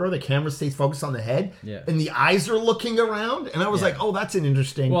corridor. The camera stays focused on the head, and the eyes are looking around. And I was like, oh, that's an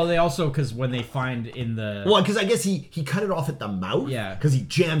interesting. Well, they also, because when they find in the because I guess he cut it off at the mouth, because he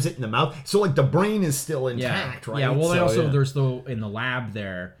jams it in the mouth, so like the brain is still intact, right? Yeah. Well, there's in the lab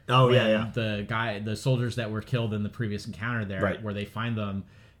there. Oh the soldiers that were killed in the previous encounter there, where they find them.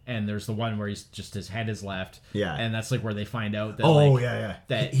 And there's the one where he's just his head is left. Yeah. And that's like where they find out that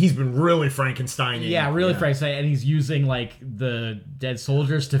that he's been really Frankensteining. Yeah, really Frankenstein, and he's using like the dead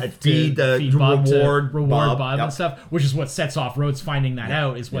soldiers to feed Bob reward Bob and stuff, which is what sets off Rhodes finding that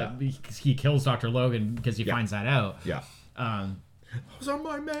out. Is what he kills Dr. Logan because he finds that out. Yeah. Those are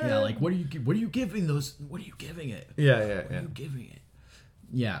my man. Yeah, like what are you giving those? What are you giving it? Yeah. What are you giving it?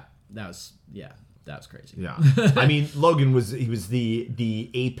 Yeah, that was crazy. Yeah. I mean, Logan was the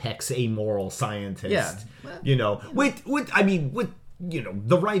apex amoral scientist. Yeah. With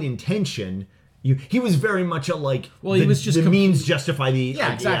the right intention. He was very much a he was just the means justify the.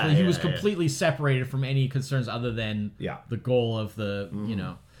 Yeah, exactly. He was completely separated from any concerns other than the goal of the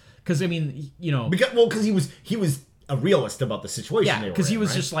because I mean because he was a realist about the situation. Yeah, because he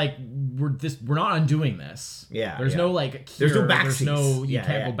was just like we're not undoing this. Yeah, there's no like cure, there's no backseats. You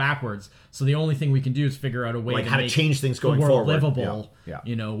can't go backwards. So the only thing we can do is figure out a way how to change things going the world forward, livable.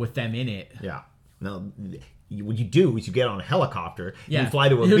 With them in it. Yeah. Now, what you do is you get on a helicopter, you fly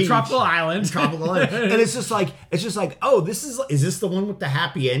to a beach, tropical island, and it's just like oh, is this the one with the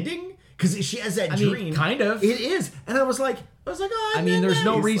happy ending? Because she has that dream. Kind of. It is, and I was like, oh. I mean, there's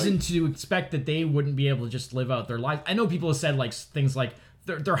no reason to expect that they wouldn't be able to just live out their lives. I know people have said like things like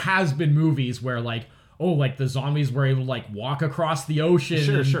there has been movies where like the zombies were able to like walk across the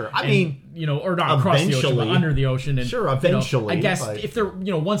ocean. Sure. I mean, or not across the ocean, but under the ocean. And eventually. I guess if they're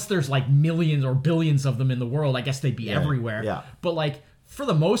once there's like millions or billions of them in the world, I guess they'd be everywhere. Yeah. But like for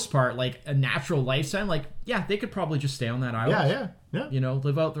the most part, like a natural lifestyle, like they could probably just stay on that island. Yeah.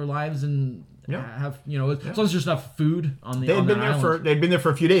 Live out their lives and have as long as there's enough food on the. They'd been there for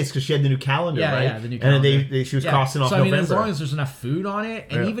a few days because she had the new calendar, right? Yeah, the new calendar. And then she was crossing off November. As long as there's enough food on it,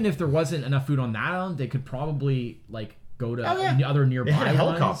 and even if there wasn't enough food on that island, they could probably like go to other nearby They had a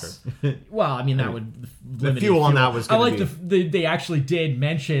helicopter. Well, I mean, that would the fuel on that was I like they actually did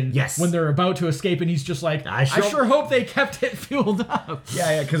mention when they're about to escape, and he's just like, I sure hope they kept it fueled up.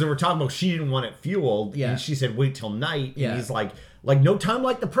 Yeah, because we're talking about she didn't want it fueled, and she said wait till night, and he's like no time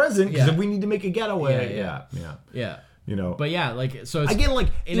like the present, because we need to make a getaway. Yeah. You know, but yeah, like so it's, again, like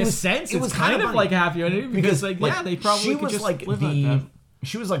in a sense, it's kind of like happy ending because like they probably she could was just like live like that.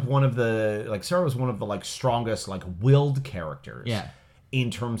 She was like one of the Sarah was one of the like strongest like willed characters. Yeah. In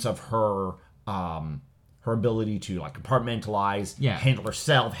terms of her her ability to like compartmentalize, handle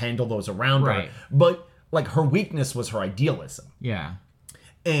herself, handle those around her. But like her weakness was her idealism. Yeah.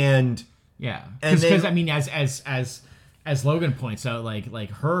 And because I mean as Logan points out,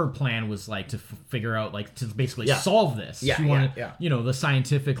 like her plan was like to figure out like to basically solve this. She wanted the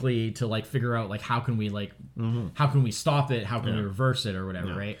scientifically to like figure out like how can we like how can we stop it, how can we reverse it or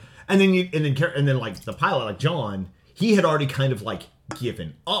whatever, right? And then like the pilot, like John, he had already kind of like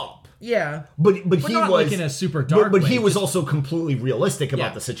given up. Yeah, but he not was like in a super dark. But he was also completely realistic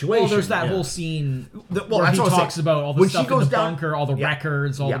about the situation. Well, there's that whole scene where he talks about all the stuff in the bunker, all the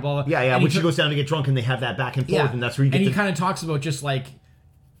records, all the blah. When she goes down to get drunk, and they have that back and forth, and that's where you get. And he kind of talks about just like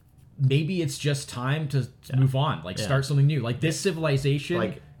maybe it's just time to move on, like start something new. Like this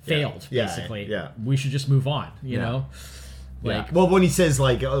civilization failed, basically. We should just move on. You know. Like well, when he says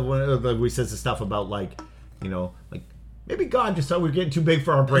like when he says the stuff about like like. Maybe God just thought we were getting too big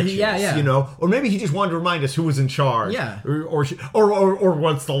for our britches, or maybe he just wanted to remind us who was in charge, or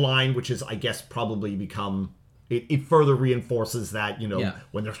once the line, which is, I guess, probably become it further reinforces that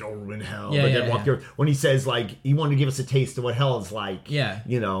when there's no room in hell, when he says like he wanted to give us a taste of what hell is like,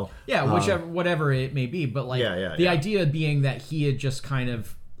 whatever it may be, but like the idea being that he had just kind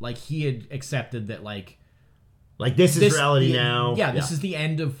of like he had accepted that like this is reality now. Yeah, this is the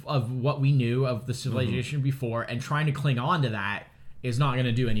end of what we knew of the civilization before, and trying to cling on to that is not going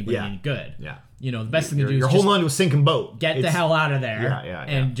to do anybody any good. Yeah. The best thing to do is you're holding on to a sinking boat. Get the hell out of there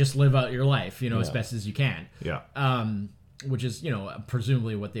and just live out your life, as best as you can. Yeah. Which is,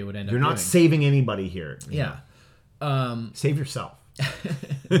 presumably what they would end up doing. You're not saving anybody here. Yeah. Save yourself.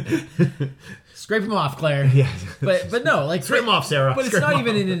 Scrape him off, Claire. Yeah, but no, like scrape him off, Sarah. But it's not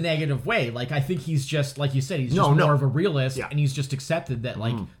even in a negative way. Like I think he's just like you said, he's just more of a realist, and he's just accepted that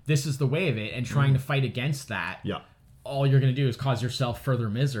like this is the way of it, and trying to fight against that. Yeah, all you're gonna do is cause yourself further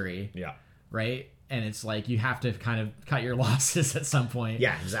misery. Yeah, right. And it's like you have to kind of cut your losses at some point.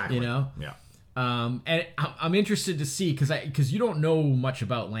 Yeah, exactly. Yeah. And I'm interested to see because you don't know much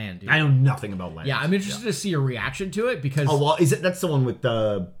about Land. Dude. I know nothing about Land. Yeah, I'm interested to see your reaction to it because that's the one with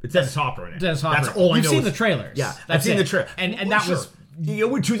it's Dennis Hopper in it. Dennis Hopper. That's all I know. You've seen the trailers. Yeah, I've seen the trailer, and that was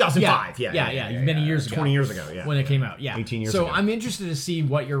 2005. Many years ago, 20 years ago. When it came out. 18 years ago. So I'm interested to see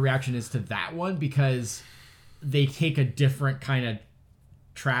what your reaction is to that one because they take a different kind of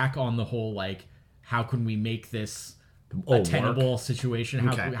track on the whole like how can we make this a tenable situation.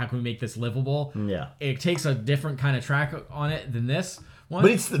 How can we make this livable? Yeah. It takes a different kind of track on it than this one.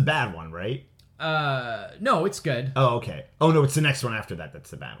 But it's the bad one, right? No, it's good. Oh, okay. Oh, no, it's the next one after that that's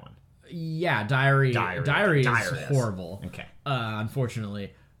the bad one. Yeah, Diary is horrible. Okay.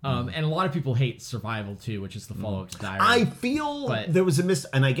 Unfortunately. And a lot of people hate Survival too, which is the follow-up to Diary. I feel there was a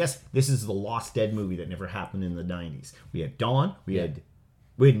and I guess this is the Lost Dead movie that never happened in the 90s. We had Dawn, we had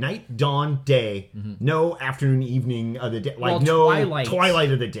night, dawn, day, no afternoon, evening of the day, like no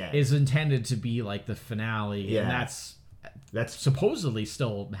twilight of the day. Is intended to be like the finale, and that's supposedly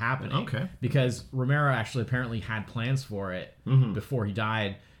still happening. Okay, because Romero actually apparently had plans for it before he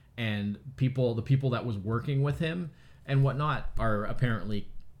died, and the people that was working with him and whatnot are apparently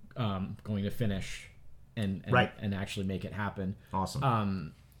going to finish and actually make it happen.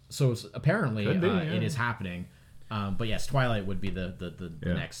 Awesome. So apparently it is happening. But yes, Twilight would be the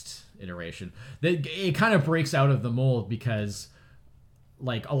next iteration. It kind of breaks out of the mold because,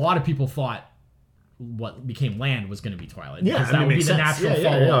 like, a lot of people thought what became Land was going to be Twilight. Yeah, because that would be the natural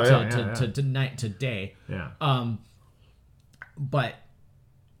follow-up to night to day. Yeah. But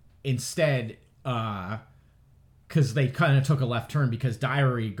instead, because they kind of took a left turn because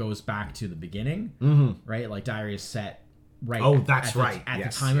Diary goes back to the beginning, right? Like Diary is set. Right. Oh, that's at the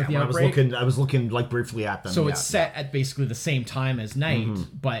time of the outbreak. I was looking like briefly at them. So it's set at basically the same time as Night,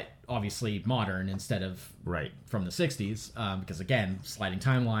 but obviously modern instead of from the 60s. Because again, sliding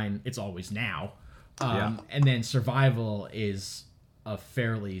timeline, it's always now. And then Survival is a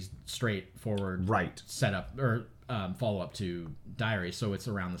fairly straightforward setup or follow up to Diary. So it's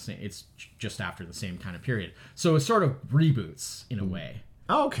around the same. It's just after the same kind of period. So it sort of reboots in a way.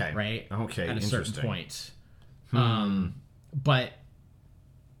 Oh, okay. Right. Okay. At a certain point. But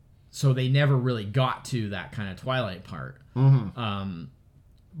so they never really got to that kind of Twilight part.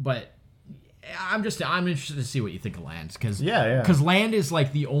 But I'm interested to see what you think of Land, because Land is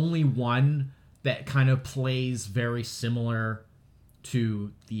like the only one that kind of plays very similar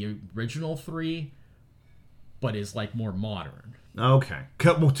to the original three, but is like more modern. Okay.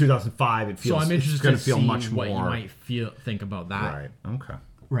 Well, 2005. It feels. So I'm interested to see feel much what more. you might think about that. Right. Okay.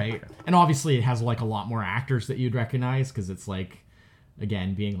 Right. And obviously, it has like a lot more actors that you'd recognize, because it's like,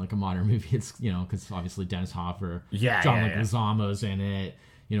 again, being like a modern movie. It's, you know, because obviously Dennis Hopper, John Leguizamo's in it.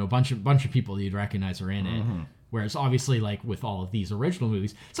 You know, a bunch of people that you'd recognize are in it. Whereas obviously, like with all of these original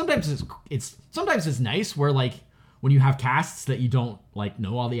movies, sometimes it's nice where like when you have casts that you don't like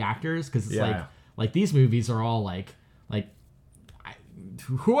know all the actors, because it's like these movies are all like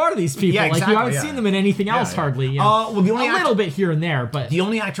who are these people? Yeah, exactly, like you haven't seen them in anything else hardly. You know? Well, the only little bit here and there, but the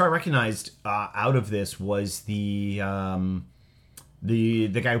only actor I recognized out of this was the guy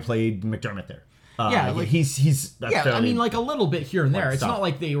who played McDermott there. He's I mean, like a little bit here and there. It's not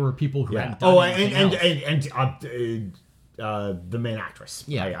like they were people who hadn't done anything else. The main actress.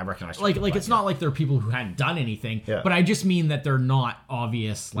 Yeah, I recognize. It's not like they're people who hadn't done anything. Yeah. But I just mean that they're not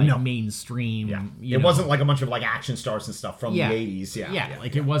obvious mainstream. Yeah. It wasn't like a bunch of like action stars and stuff from the 80s.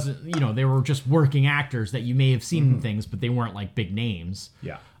 It wasn't. You know, they were just working actors that you may have seen in things, but they weren't like big names.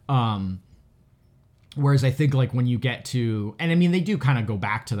 Yeah. Whereas I think like when you get to, and I mean they do kind of go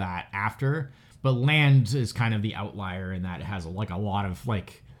back to that after. But Land is kind of the outlier in that it has like a lot of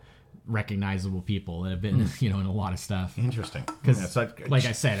like recognizable people that have been in a lot of stuff. Interesting. Because like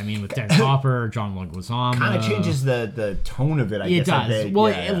I said, I mean with Dennis Hopper, John Leguizamo, kind of changes the tone of it. I guess it does.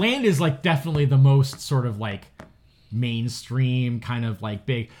 Land is like definitely the most sort of like mainstream kind of like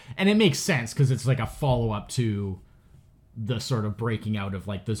big, and it makes sense because it's like a follow up to the sort of breaking out of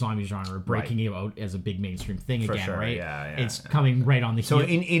like the zombie genre, breaking it out as a big mainstream thing again, right? It's coming right on the heels. So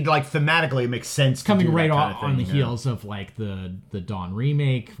in like thematically, it makes sense. Coming right on the heels of like the Dawn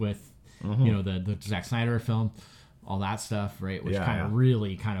remake with the Zack Snyder film, all that stuff, right? Which kind of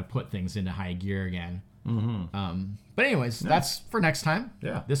really kind of put things into high gear again. But anyways, that's for next time.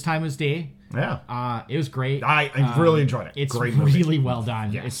 Yeah, this time is day. Yeah, it was great. I really enjoyed it. It's great really well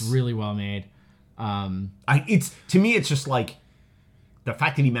done. Yes. It's really well made. It's to me, it's just like the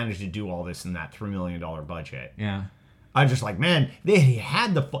fact that he managed to do all this in that $3 million budget. Yeah, I'm just like, man, he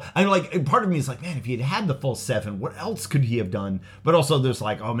had the full. I'm like, part of me is like, man, if he had the full 7, what else could he have done? But also, there's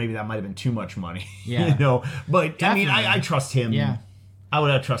like, oh, maybe that might have been too much money. Yeah, But definitely. I mean, I trust him. Yeah. I would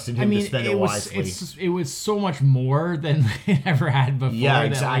have trusted him to spend it wisely. It was so much more than they ever had before. Yeah,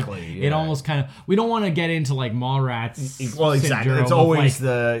 exactly. It almost kind of. We don't want to get into like Mallrats. Well, exactly. It's always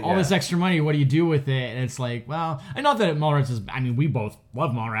all this extra money. What do you do with it? And it's like, well, I know that Mallrats is. I mean, we both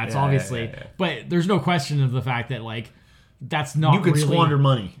love Mallrats, obviously, but there's no question of the fact that like that's not. You could really, squander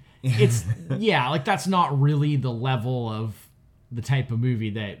money. It's like that's not really the level of the type of movie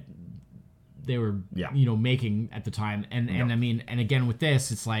that they were making at the time, and I mean, and again with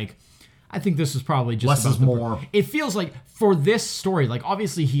this, it's like I think this is probably just less is more. It feels like for this story, like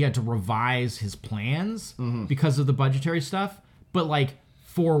obviously he had to revise his plans because of the budgetary stuff, but like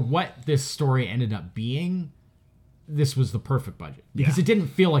for what this story ended up being, this was the perfect budget because it didn't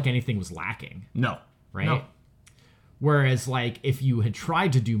feel like anything was lacking. No, right? No. Whereas like if you had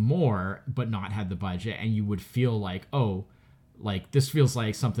tried to do more but not had the budget, and you would feel like, oh, like, this feels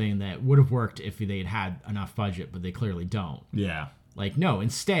like something that would have worked if they had enough budget, but they clearly don't. Yeah. Like, no,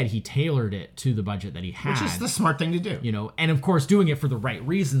 instead, he tailored it to the budget that he had. Which is the smart thing to do. And of course, doing it for the right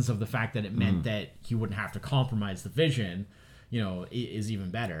reasons of the fact that it meant that he wouldn't have to compromise the vision, is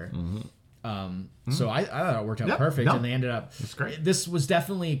even better. So I thought it worked out perfect, and they ended up... It's great. This was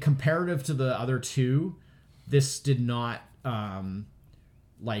definitely, comparative to the other two, this did not,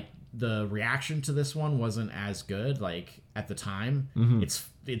 the reaction to this one wasn't as good, like, at the time. It's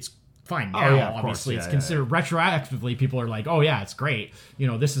fine now, obviously. It's considered retroactively, people are like, oh yeah, it's great.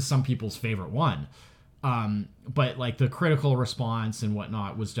 This is some people's favorite one. But like the critical response and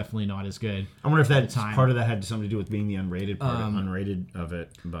whatnot was definitely not as good. I wonder if that part of that had something to do with being the unrated part, unrated of it.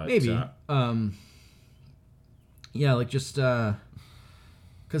 But maybe. Yeah, like just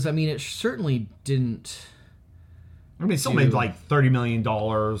because I mean, it certainly didn't. I mean, it still made like $30 million.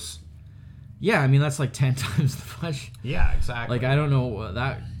 Yeah, I mean that's like 10 times the budget. Yeah, exactly. Like I don't know,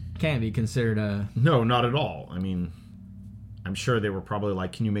 that can't be considered a. No, not at all. I mean, I'm sure they were probably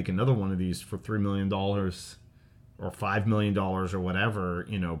like, can you make another one of these for $3 million or $5 million or whatever,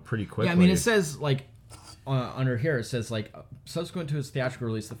 pretty quickly. Yeah, I mean, it says, like, under here, it says, like, subsequent to its theatrical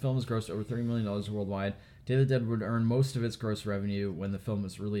release, the film has grossed over $30 million worldwide. Day of the Dead would earn most of its gross revenue when the film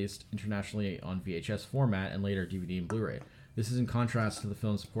was released internationally on VHS format and later DVD and Blu-ray. This is in contrast to the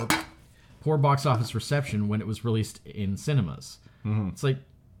film's poor box office reception when it was released in cinemas. It's like,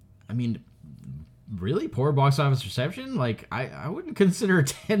 I mean, really poor box office reception? Like, I wouldn't consider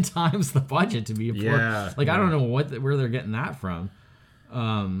 10 times the budget to be a poor. Like, I don't know where they're getting that from.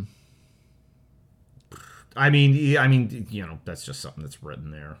 I mean, you know, that's just something that's written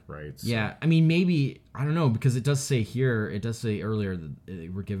there, right? So. Yeah, I mean, maybe, I don't know, because it does say earlier that they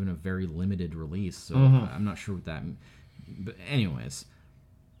were given a very limited release, so I'm not sure what that means. But anyways.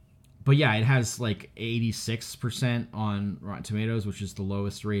 But yeah, it has like 86% on Rotten Tomatoes, which is the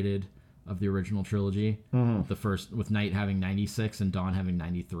lowest rated of the original trilogy. The first, with Night having 96 and Dawn having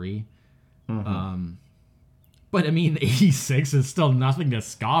 93. But I mean, 86 is still nothing to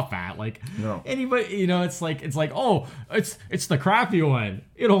scoff at. Like, anybody, you know, it's like, oh, it's the crappy one.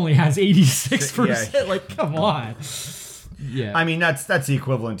 It only has 86%. Yeah. Like, come on. Yeah. I mean, that's the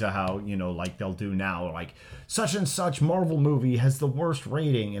equivalent to how, you know, like they'll do now, like such and such Marvel movie has the worst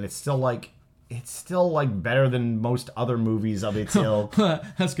rating, and it's still like better than most other movies of its ilk.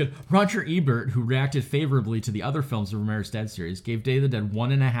 That's good. Roger Ebert, who reacted favorably to the other films of Romero's Dead series, gave Day of the Dead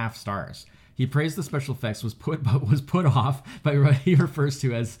 1.5 stars. He praised the special effects, was put off by what he refers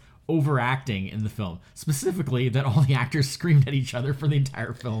to as overacting in the film. Specifically, that all the actors screamed at each other for the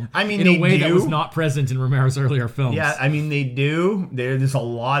entire film. I mean, in a way that was not present in Romero's earlier films. Yeah, I mean, they do. There's a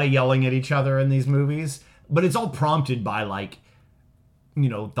lot of yelling at each other in these movies, but it's all prompted by, like, you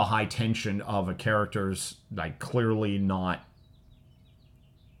know, the high tension of a character's, like, clearly not,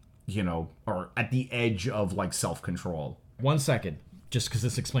 you know, or at the edge of, like, self-control. 1 second. Just because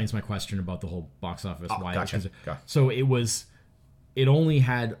this explains my question about the whole box office. Gotcha. So it only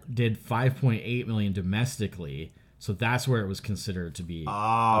did 5.8 million domestically, so that's where it was considered to be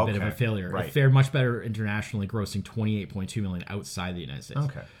a bit of a failure. Right. It fared much better internationally, grossing 28.2 million outside the United States.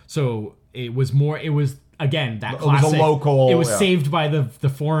 Okay. So it was again that classic. It was a local. It was saved by the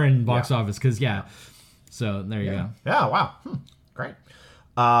foreign box office because So there you go. Yeah. Wow. Great.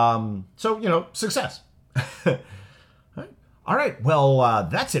 So you know, success. All right, well,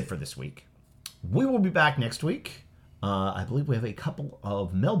 that's it for this week. We will be back next week. I believe we have a couple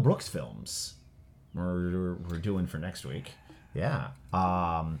of Mel Brooks films we're doing for next week. Yeah.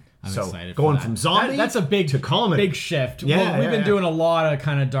 I'm excited. Going from zombie that's a big to comedy. Big shift. Yeah, we've been doing a lot of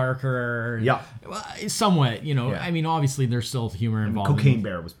kind of darker. Yeah. Somewhat, you know. Yeah. I mean, obviously there's still humor involved. Cocaine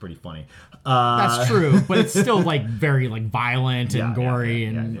Bear was pretty funny. That's true, but it's still like very like violent and gory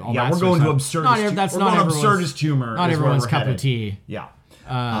and all that. We're going to absurdist. That's not absurdist humor. Not everyone's cup of tea. Yeah.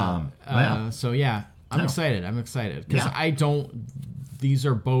 So yeah, I'm excited. I'm excited because these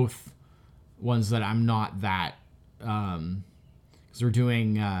are both ones that I'm not that. Because we're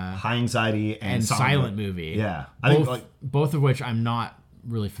doing High Anxiety and Silent Movie. Yeah, both of which I'm not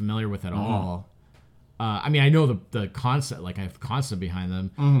really familiar with at all. I mean, I know the concept, like I have the concept behind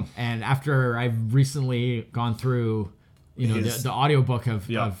them. And after I've recently gone through, you know, the audiobook of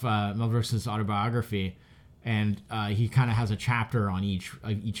Mel Brooks' autobiography, and he kind of has a chapter on each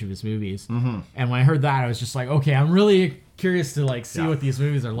of his movies. And when I heard that, I was just like, okay, I'm really curious to like see what these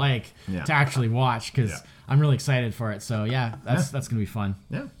movies are like to actually watch because I'm really excited for it. So that's gonna be fun.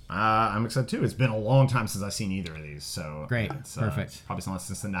 Yeah, I'm excited too. It's been a long time since I've seen either of these. So great, perfect. Probably not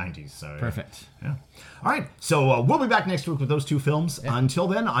since the '90s. So perfect. Yeah. All right. So we'll be back next week with those two films. Until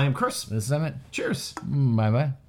then, I am Chris. This is Emmett. Cheers. Bye bye.